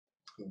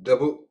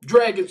Double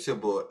Dragon. It's your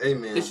boy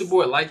AMENZ. It's your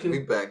boy Liking. We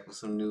back with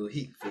some new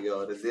heat for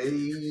y'all today.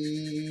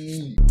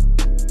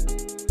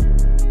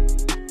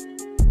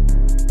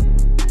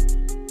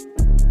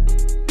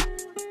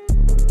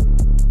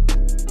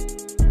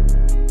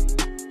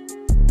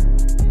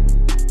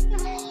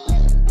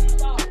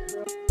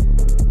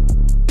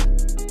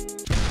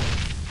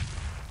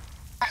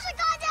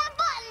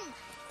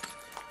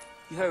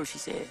 You heard what she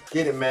said.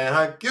 Get it, man.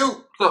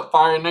 Haikyu. What's up,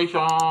 Fire Nation?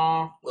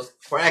 What's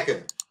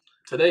cracking?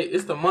 Today,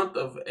 it's the month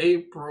of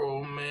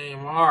April, May,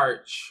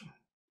 March.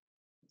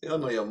 You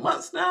don't know your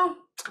months now?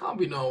 I don't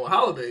be knowing when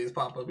holidays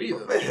pop up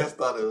either. Man, I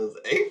thought it was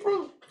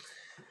April.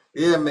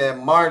 Yeah,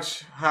 man.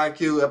 March,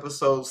 Haikyu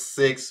episode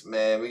 6,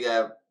 man. We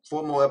got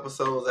 4 more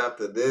episodes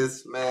after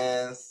this,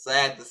 man.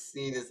 Sad to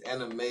see this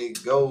anime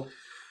go.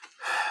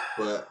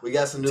 But we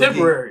got some new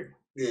temporary.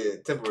 Heat. Yeah,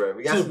 temporary.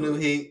 We got some new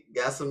heat.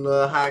 Got some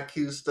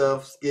Haikyu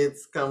stuff,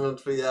 skits coming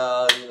for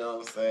y'all, you know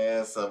what I'm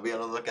saying? So be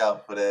on the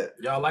lookout for that.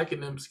 Y'all liking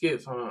them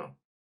skits, huh?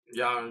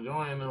 Y'all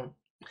enjoying them?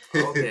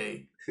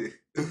 Okay.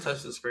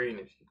 Touch the screen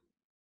if you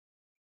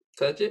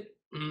touch it.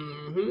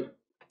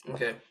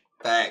 Okay.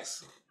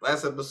 Facts.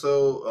 Last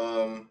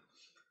episode,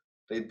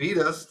 they beat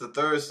us the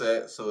third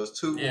set, so it's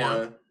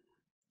 2-1.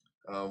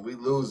 Yeah. We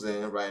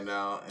losing right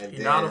now. And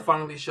Hinata then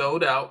finally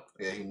showed out.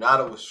 Yeah,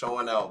 Hinata was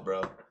showing out,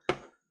 bro.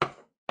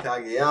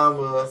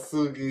 Kageyama,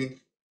 Sugi,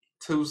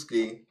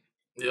 Tuski.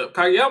 Yeah,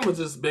 Kageyama's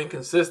just been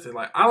consistent.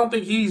 Like, I don't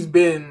think he's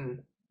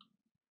been,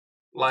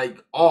 like,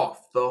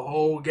 off the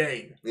whole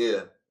game.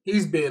 Yeah.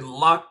 He's been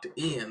locked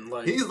in.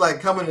 Like, he's,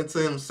 like, coming into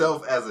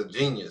himself as a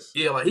genius.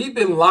 Yeah, like, he's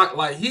been locked.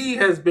 Like, he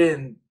has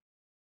been,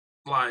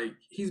 like,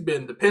 he's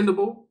been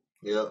dependable.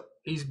 Yep.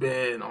 He's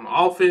been on the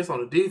offense, on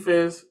the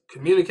defense,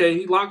 communicate.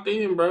 He locked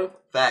in, bro.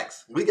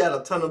 Facts. We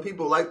got a ton of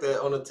people like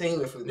that on the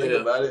team if we think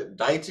about it.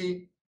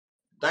 Daichi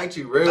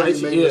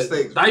rarely made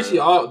mistakes.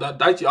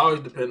 Daichi always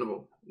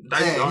dependable. He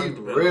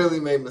rarely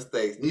made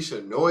mistakes.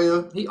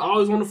 Nishinoya. He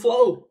always on the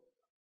flow.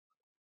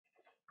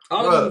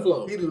 Always on the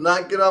flow. He do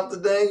not get off the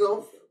dang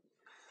off.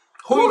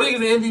 Who do you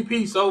think is the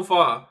MVP so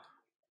far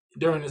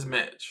during this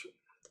match?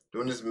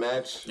 During this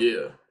match?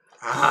 Yeah.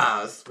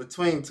 It's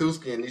between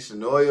Tuski and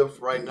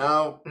Nishinoya right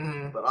now.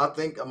 Mm-hmm. But I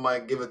think I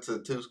might give it to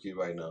Tuski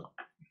right now.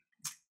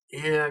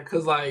 Yeah,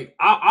 because, like,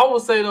 I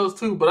would say those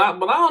two, but I don't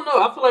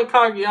know. I feel like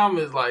Kageyama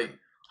is, like,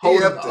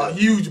 holding a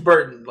huge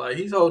burden. Like,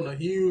 he's holding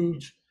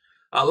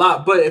a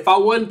lot. But if I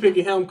wasn't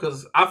picking him,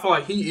 because I feel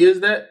like he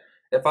is that,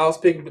 if I was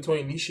picking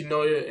between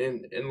Nishinoya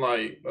and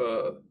like,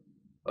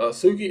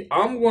 Suki,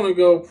 I'm going to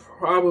go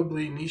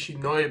probably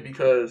Nishinoya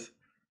because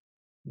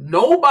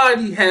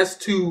nobody has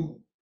to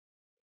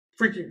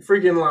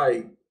freaking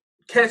like,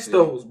 catch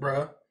those,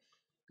 bruh.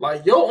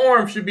 Like, your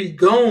arm should be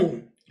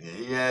gone.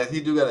 Yeah, he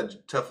do got a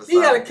tough assignment.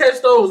 He got to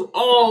catch those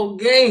all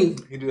game.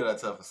 He do got a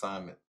tough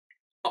assignment.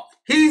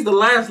 He's the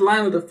last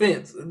line of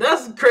defense.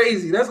 That's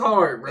crazy. That's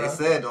hard, bro. They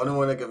said the only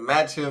one that can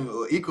match him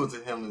or equal to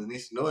him is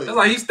Nishinoya. That's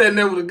like he's standing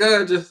there with a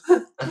gun just...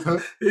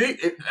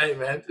 Hey,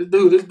 man. This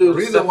dude. The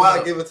reason why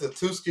I give it to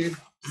Tuski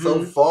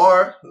so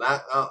far, I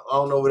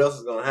don't know what else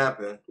is going to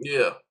happen.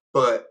 Yeah.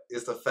 But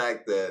it's the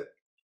fact that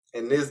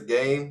in this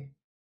game,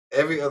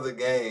 every other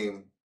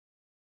game,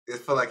 it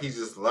felt like he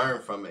just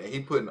learned from it. And he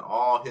putting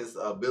all his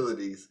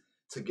abilities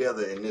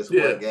together in this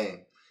one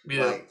game.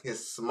 Yeah. Like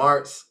his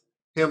smarts,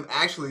 him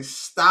actually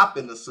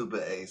stopping the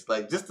Super Ace.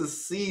 Like just to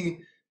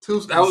see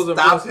Tuski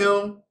stop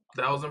him.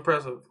 That was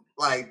impressive.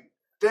 Like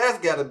that's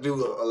got to do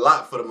a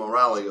lot for the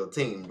morale of your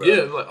team, bro.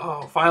 Yeah,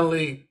 like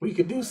finally we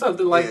could do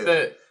something like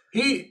that.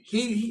 He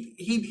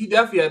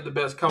definitely had the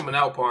best coming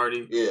out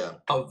party. Yeah.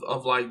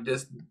 Of like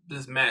this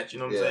match. You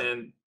know what I'm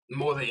saying?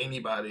 More than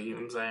anybody, you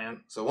know what I'm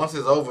saying? So once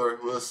it's over,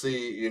 we'll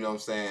see, you know what I'm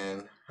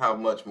saying, how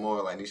much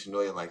more like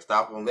Nishinoya like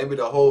stop him. Maybe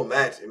the whole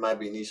match it might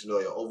be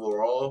Nishinoya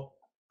overall.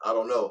 I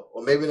don't know.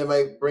 Or maybe they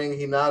might bring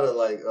Hinata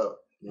like up.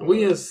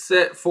 We in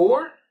set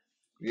 4?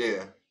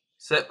 Yeah.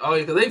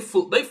 Because they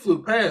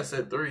flew past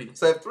set 3.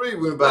 Set 3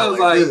 went by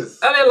like this.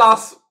 And they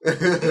lost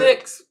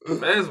next.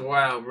 That's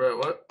wild, bro.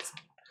 What?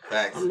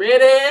 Facts. I'm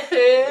ready.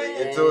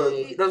 Hey, get to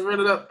it. Let's run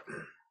it up.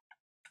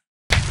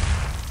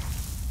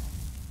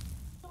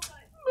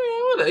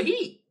 What a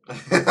heat.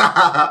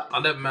 Oh,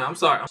 never mind. I'm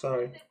sorry.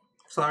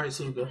 Sorry,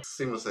 Suga.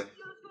 Seamlessly.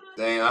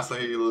 Dang, I saw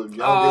you look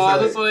young. Oh,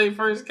 that's when they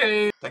first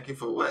came. Thank you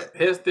for what?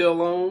 Hair still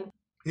long.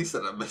 He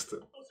said I messed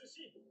up.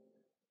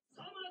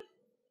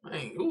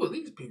 Man, who are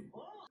these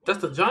people? That's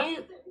the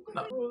giant?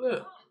 No, who is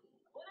that?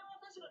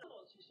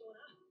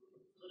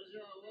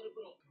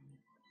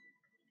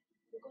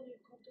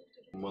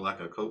 More like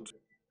a coach.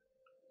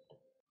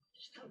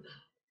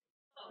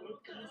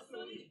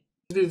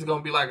 This is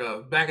gonna be like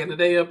a back in the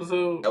day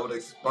episode. That would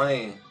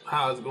explain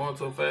how it's going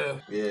so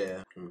fast.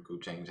 Yeah, chemical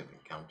change of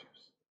encounters.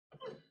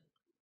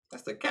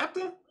 That's the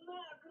captain?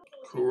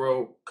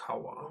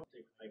 Kurokawa.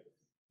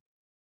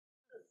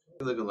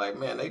 Looking like,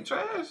 man, they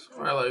trash.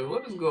 Right, like,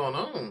 what is going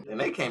on? And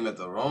they came at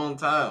the wrong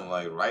time,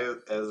 like right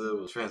as it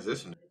was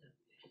transitioning.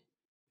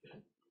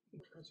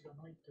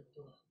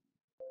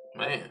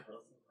 Man.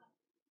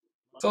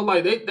 So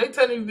like they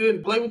technically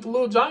didn't play with the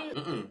little giant.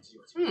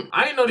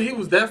 I didn't know that he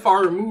was that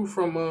far removed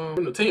from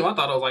the team. I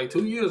thought it was like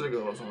 2 years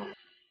ago or something.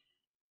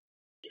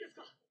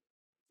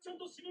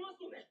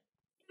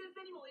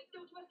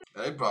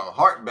 They brought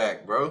Hart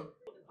back, bro.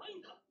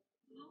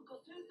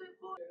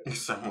 You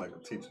sound like a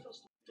teacher.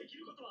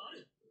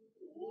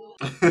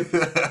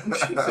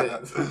 She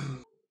said.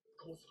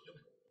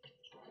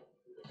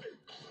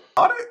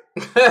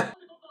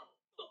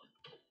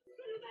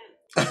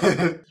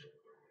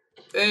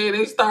 Hey,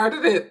 they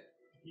started it.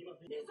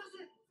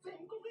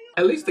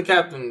 At least the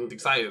captain was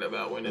excited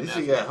about winning that.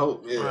 She got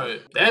hope, yeah.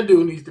 Right. That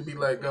dude needs to be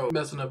let go.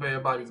 Messing up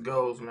everybody's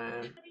goals,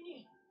 man.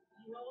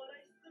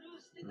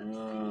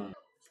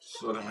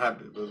 So they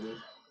happy, brother.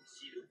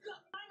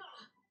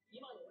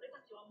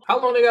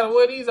 How long they gotta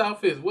wear these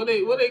outfits? What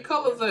they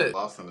colors at?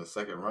 Lost in the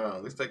second round.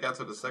 At least they got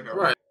to the second round.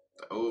 Right.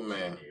 The old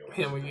man.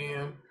 Him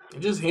again.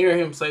 And just hearing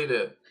him say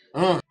that.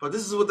 But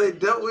this is what they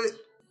dealt with.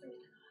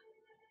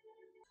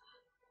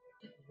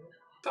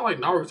 Sound like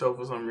Naruto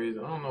for some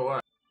reason. I don't know why.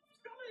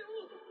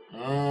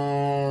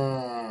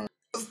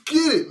 Let's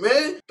get it,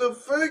 man. The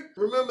frick?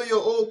 Remember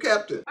your old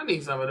captain. I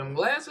need some of them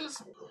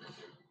glasses.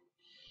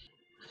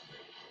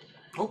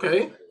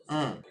 Okay.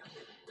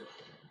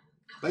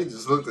 They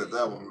just looked at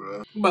that one,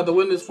 bro. We about to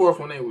win this fourth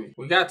one, ain't we?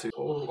 We got to.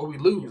 Or we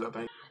lose, I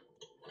think.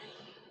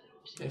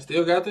 They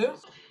still got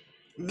this?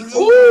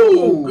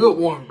 Ooh, good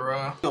one,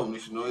 bro.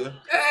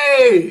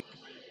 Hey!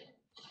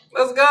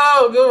 Let's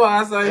go. Good one.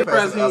 I saw you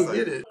press him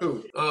get it.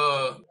 Who?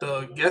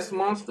 The guest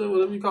monster,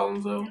 whatever you call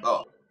himself.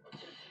 Oh.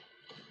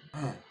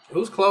 It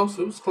was close.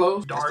 It was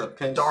close. Dark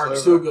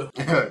Suga.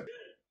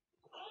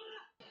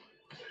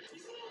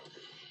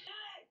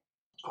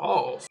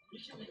 Pause.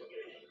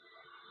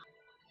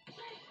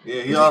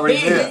 Yeah, he already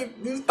there.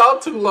 He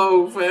thought too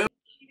low, fam.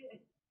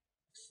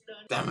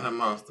 Damn it, a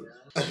monster.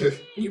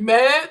 You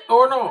mad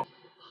or no?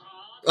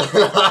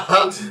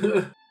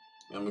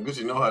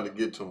 Yamaguchi know how to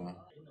get to him.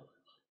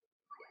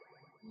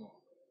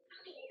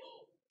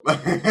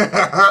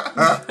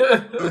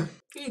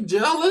 He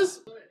jealous?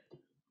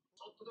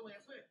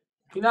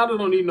 Hinata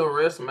don't need no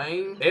rest,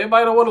 man.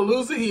 Everybody don't want to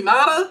lose to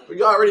Hinata?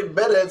 You already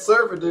better at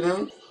serving than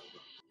him.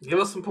 Give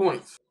us some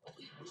points.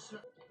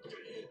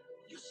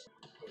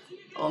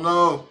 Oh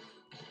no.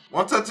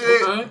 One touch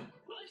it. Okay.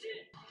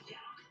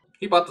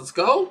 He about to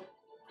go?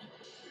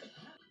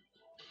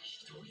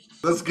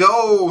 Let's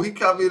go. He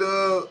copied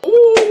up.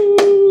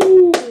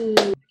 Ooh.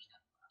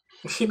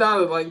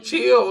 Hinata like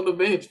chill on the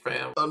bench,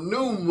 fam. A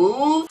new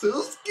move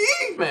to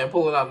ski. Man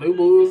pulling out new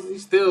moves.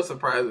 He's still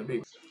surprising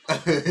people.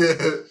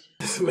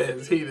 This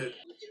man's heated.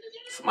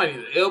 Somebody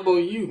needs to elbow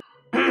you.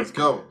 Let's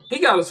go. He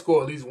got to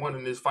score at least one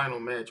in this final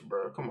match,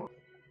 bro. Come on.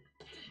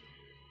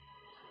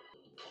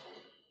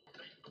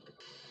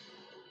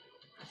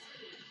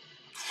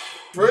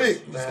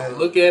 Freak, man.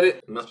 Look at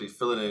it. He must be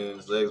feeling it in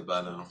his legs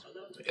by now.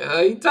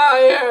 Yeah, he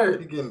tired.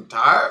 He getting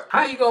tired?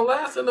 How you gonna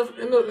last in the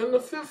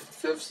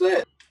fifth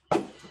set?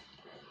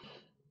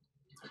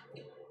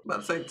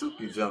 About to say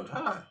Tuki jumped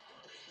high.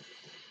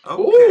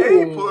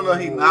 Okay, pulling a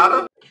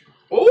Hinata.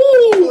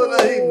 Ooh, pulling a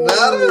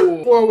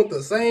Hinata. Boy with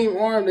the same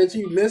arm that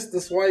you missed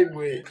the swipe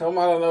with, come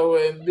out of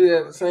nowhere and do it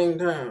at the same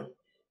time.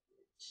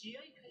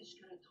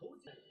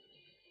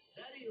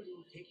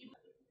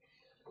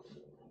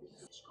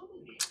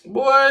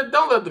 Boy,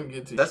 don't let them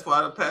get to you. That's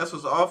why the pass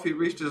was off. He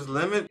reached his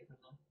limit.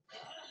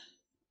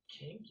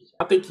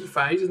 I think he's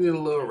fine. He just need a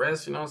little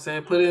rest, you know what I'm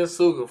saying? Put in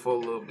Suga for a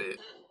little bit.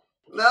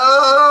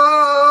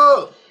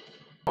 No!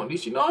 At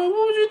least you know what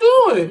was you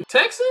doing?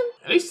 Texting?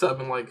 They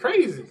subbing like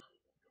crazy.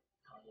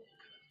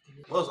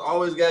 Most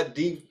always got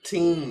deep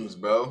teams,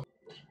 bro.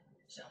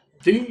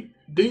 Do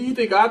you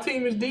think our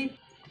team is deep?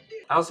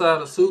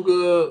 Outside of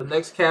Suga, the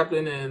next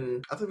captain,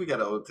 and... I think we got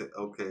an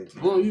okay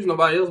team. We don't use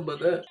nobody else but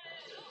that.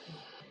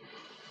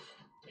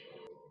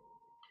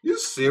 You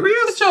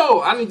serious?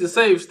 Yo, I need to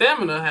save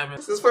stamina.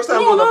 This is the first time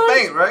I'm gonna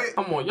faint, right?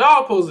 Come on,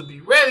 y'all supposed to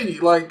be ready.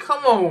 Like,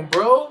 come on,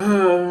 bro.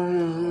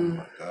 Oh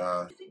my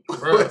god.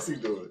 What's he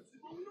doing?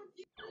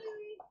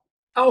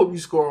 I hope you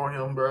score on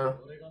him, bro.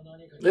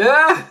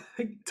 Yeah,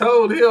 he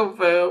told him,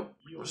 fam.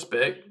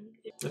 Respect.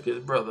 Look at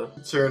his brother.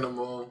 Cheering him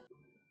on.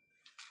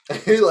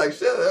 He's like,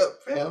 shut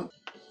up, fam.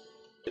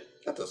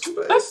 That's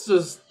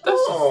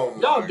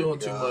y'all doing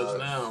too much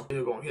now.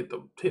 You're gonna hit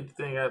the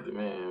thing after,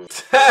 man.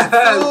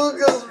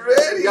 Suga's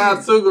ready. Got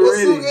Suga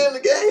ready. Suga in the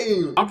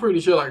game. I'm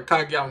pretty sure like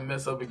Kageyama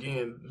mess up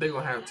again. They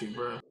gonna have to,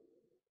 bro.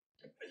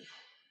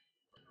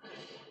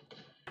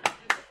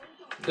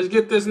 Let's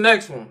get this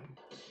next one.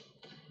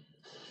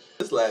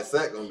 This last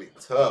set gonna be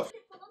tough.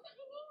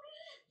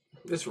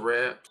 This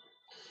rap.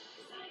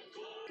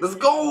 Let's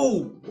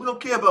go. We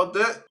don't care about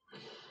that.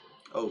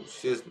 Oh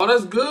shit. Oh,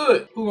 that's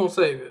good. Who gonna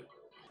save it?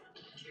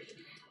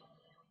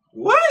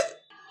 What?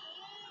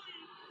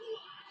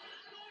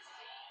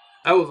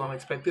 That was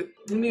unexpected.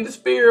 You need a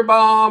spear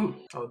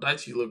bomb. Oh,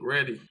 Daichi look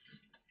ready.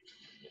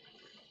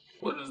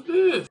 What is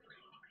this?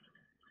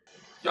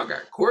 Y'all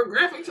got court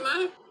graphics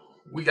now?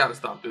 We gotta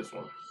stop this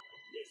one.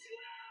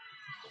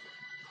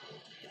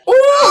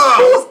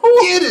 Oh,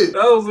 let's get it.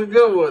 That was a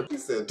good one. He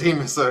said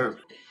demon serve.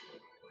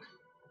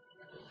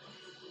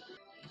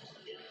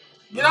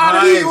 Get out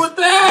of here with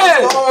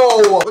that!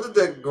 Oh, what did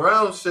that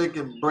ground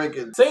shaking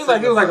breaking? Seems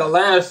like it was like a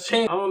last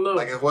chance. I don't know.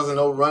 Like it wasn't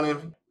no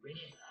running.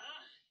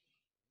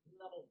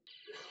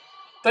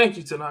 Thank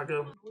you,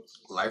 Tanaka.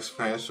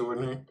 Lifespan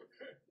shortening.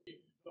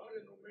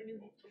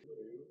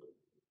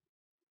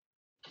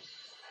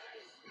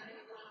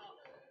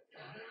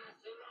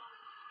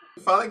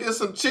 Finally get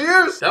some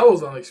cheers. That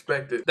was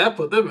unexpected. That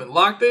put them in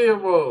locked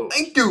in mode.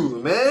 Thank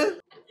you, man.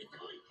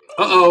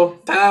 Uh-oh.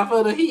 Time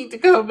for the heat to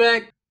come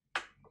back.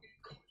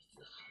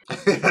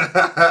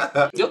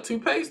 Your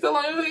toupee still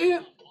on your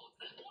head?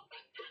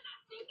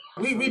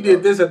 We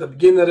did this at the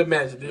beginning of the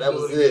match. That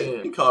was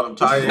it. He called him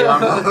tired.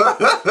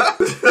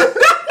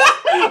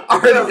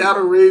 Already got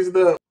him raised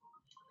up.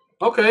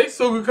 Okay,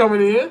 Suga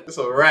coming in. It's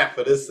a wrap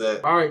for this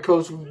set. All right,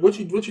 coach. What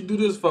you do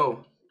this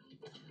for?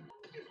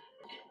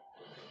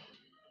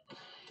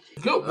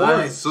 Good one.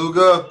 Nice,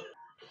 Suga.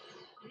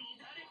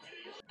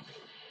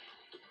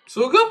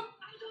 Suga?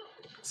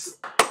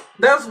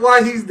 That's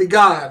why he's the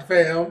god,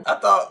 fam. I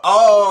thought,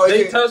 oh,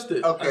 they touched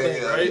it. Okay,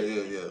 think, yeah, right?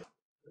 yeah.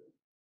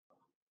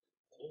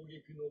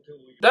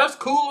 That's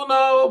cool and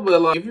all,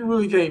 but like, if you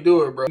really can't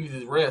do it, bro, you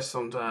just rest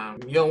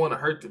sometimes. You don't want to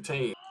hurt the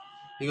team.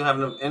 You gonna have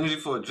enough energy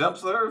for a jump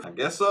serve? I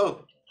guess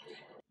so.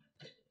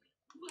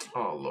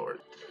 Oh Lord.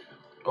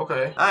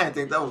 Okay. I didn't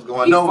think that was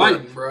going nowhere.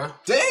 Fighting, bro.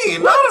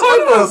 Dang, not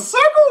taking a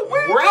circle.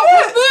 Where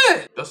was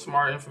that? That's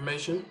smart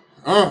information.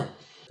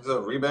 Is it a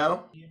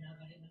rebound?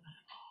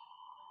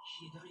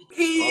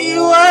 He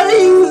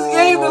was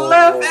gave the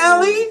left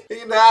alley.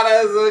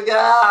 Hinata's a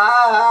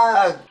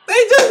guy.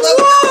 They just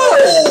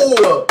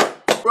won.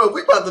 Bro,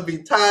 we about to be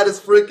tired as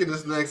freaking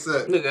this next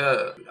set.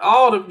 Nigga,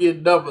 all of your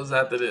numbers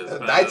after this.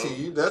 That's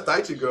Daichi. That's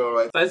Daichi girl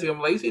right there. Daichi, I'm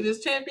like, you see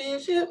this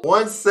championship?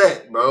 One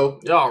set, bro.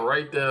 Y'all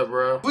right there,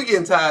 bro. If we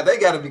getting tired, they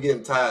gotta be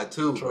getting tired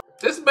too.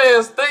 This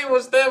man stay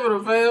with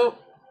stamina, fam.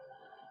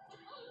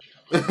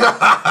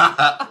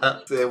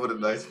 Said with a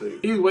nice face.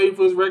 He was waiting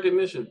for his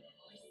recognition.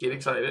 Get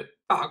excited.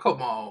 Oh,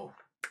 come on.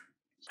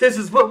 This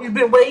is what we've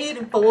been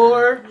waiting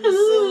for. Some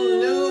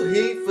new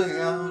heat for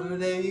y'all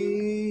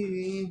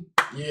today.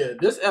 Yeah,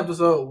 this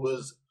episode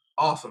was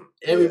awesome.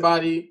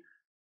 Everybody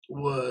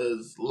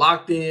was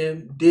locked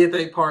in, did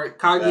their part.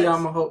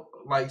 Kageyama,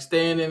 like,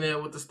 staying in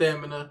there with the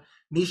stamina.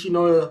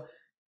 Nishinoya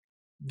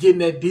getting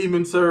that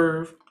demon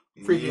serve.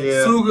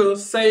 Freaking Suga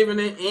saving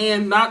it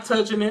and not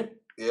touching it.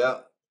 Yeah.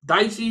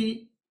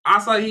 Daichi,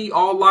 Asahi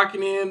all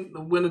locking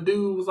in when the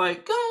dude was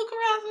like, go,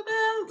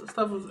 Karasuno.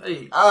 Stuff was,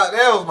 hey.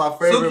 That was my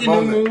favorite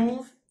moment. New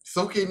move.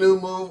 Suki new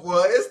move.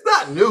 Well, it's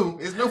not new.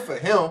 It's new for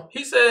him.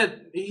 He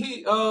said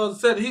he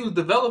was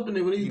developing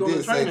it when he was doing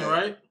the training,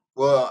 right?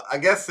 Well, I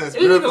guess since it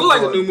didn't even look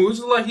like a new move. It's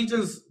just like he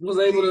just was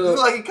able to. It looked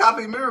like he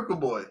copied Miracle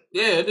Boy.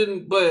 Yeah, it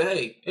didn't. But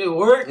hey, it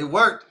worked. It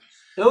worked.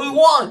 And we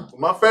won.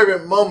 My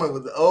favorite moment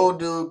was the old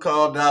dude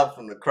called out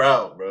from the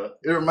crowd, bro.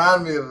 It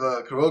reminded me of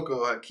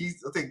Kuroko. I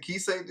think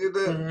Kisei did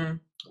that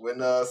when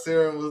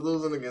Siren was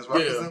losing against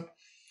Rakusen. Yeah.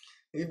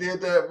 He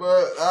did that,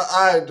 but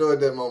I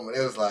enjoyed that moment.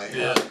 It was like,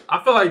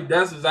 I feel like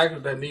that's exactly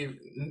what they needed.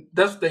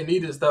 That's what they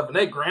needed stuff. And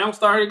that ground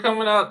started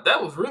coming out.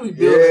 That was really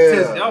building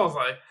intensity. I was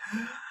like,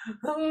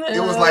 it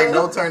was like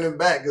no turning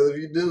back. Because if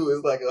you do,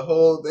 it's like a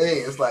whole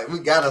thing. It's like we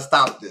gotta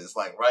stop this,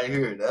 like right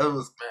here.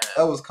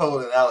 That was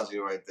cold analogy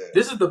right there.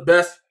 This is the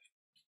best.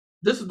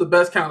 This is the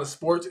best kind of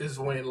sports is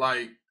when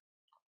like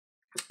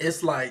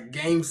it's like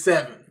game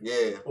 7,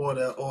 or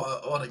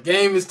the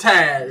game is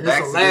tied. It's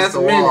the last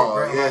minute,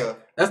 bro. Yeah. Like,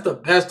 that's the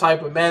best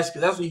type of match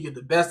because that's when you get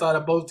the best out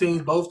of both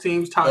teams. Both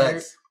teams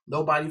tired,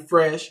 nobody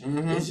fresh.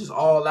 It's just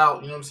all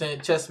out. You know what I'm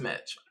saying? Chess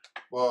match.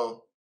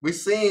 Well, we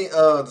seen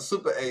the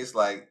Super Ace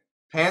like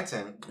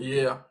panting.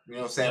 Yeah, you know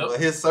what I'm saying. But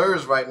his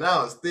surge right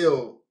now is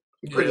still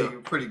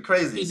pretty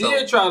crazy.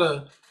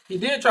 He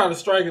did try to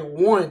strike at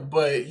one,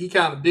 but he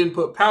kind of didn't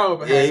put power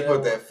behind it. Yeah, he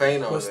put that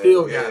feint on it. But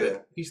still got it.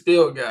 He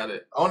still got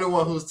it. Only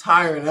one who's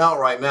tiring out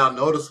right now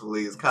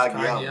noticeably is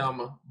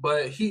Kageyama.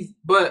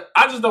 But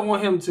I just don't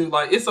want him to,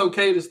 like, it's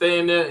okay to stay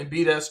in there and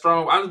be that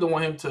strong. I just don't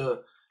want him to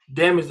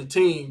damage the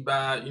team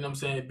by, you know what I'm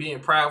saying, being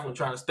prideful and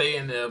trying to stay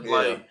in there. Yeah.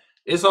 Like,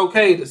 it's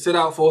okay to sit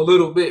out for a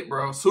little bit,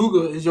 bro.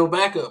 Suga is your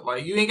backup.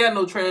 Like, you ain't got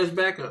no trash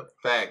backup.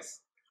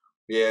 Facts.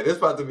 Yeah, this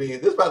about to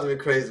be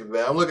crazy,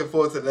 man. I'm looking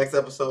forward to the next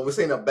episode. We're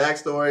seeing a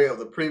backstory of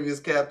the previous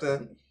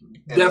captain.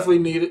 Definitely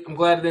needed. I'm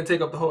glad it didn't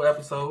take up the whole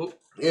episode.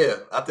 Yeah,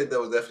 I think that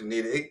was definitely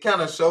needed. It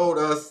kind of showed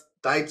us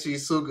Daichi,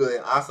 Suga,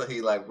 and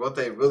Asahi like what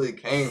they really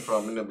came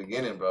from in the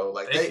beginning, bro.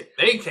 Like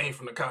they came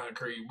from the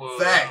concrete, boy.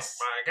 Facts.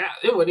 Oh my God,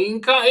 it wasn't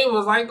even. It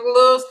was like the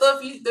little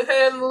stuff you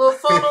had in the little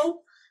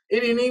funnel.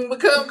 It didn't even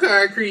become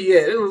concrete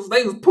yet.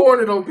 They was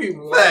pouring it on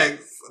people.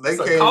 Facts.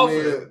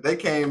 They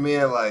came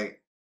in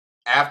like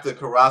after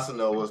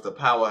Karasuno was the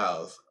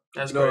powerhouse.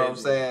 That's what I'm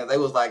saying? They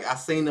was like, I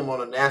seen them on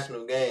a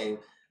national game.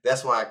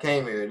 That's why I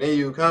came here. Then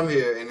you come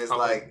here and it's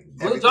like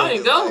Blue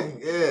Giant go.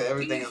 Like,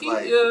 everything is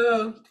like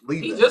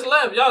he just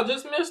left. Y'all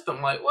just missed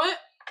him. Like what?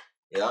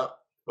 Yeah.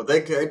 But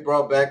they came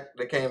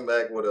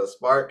back with a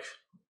spark.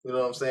 You know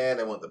what I'm saying?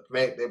 They want to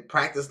they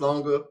practice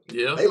longer.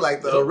 Yeah. They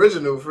like the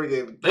original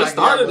freaking. They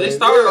started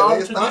all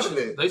the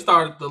traditions. They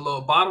started the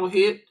little bottle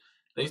hit.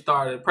 They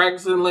started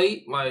practicing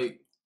late. Like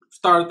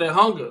started that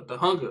hunger. The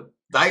hunger.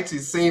 Daichi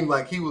seemed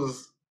like he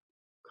was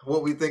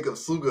what we think of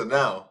Suga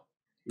now.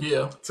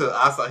 Yeah. To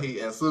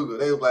Asahi and Suga.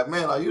 They was like,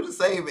 man, are you the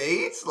same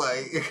age?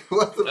 Like,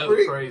 what the That freak?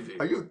 Was crazy.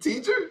 Are you a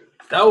teacher?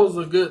 That was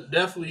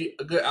definitely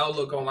a good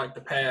outlook on like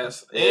the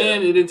past. Yeah.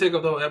 And it didn't take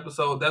up the whole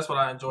episode. That's what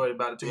I enjoyed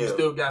about it too. Yeah. You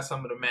still got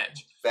some of the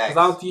match. Because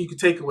I don't think you could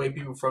take away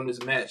people from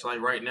this match.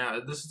 Like right now,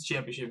 this is the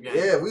championship game.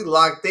 Yeah, we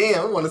locked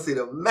in. We want to see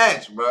the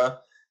match, bro.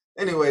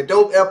 Anyway,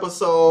 dope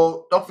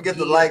episode. Don't forget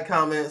to like,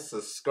 comment,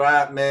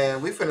 subscribe,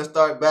 man. We finna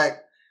start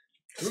back.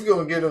 We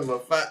gonna give them a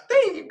 5.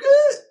 Dang, you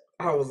good?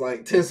 I was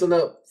like tensing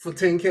up for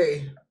 10K.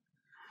 Hey,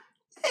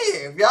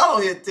 if y'all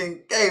don't hit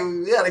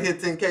 10K, we gotta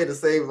hit 10K to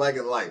save like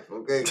in life,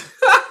 okay?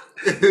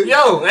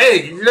 Yo,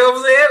 hey, you know what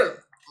I'm saying?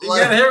 You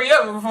gotta hurry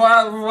up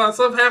before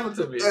something happens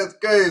to me. That's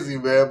crazy,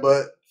 man.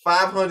 But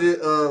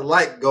 500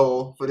 like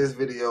goal for this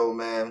video,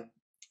 man.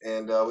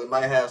 And we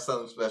might have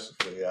something special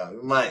for y'all.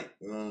 We might.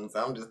 So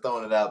I'm just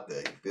throwing it out there.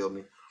 You feel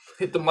me?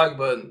 Hit the like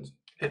button.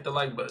 Hit the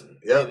like button.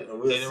 Yep. Hit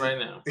it right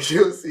now.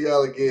 We'll see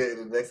y'all again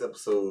in the next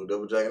episode.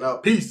 Double Dragon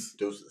out. Peace.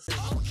 Deuces.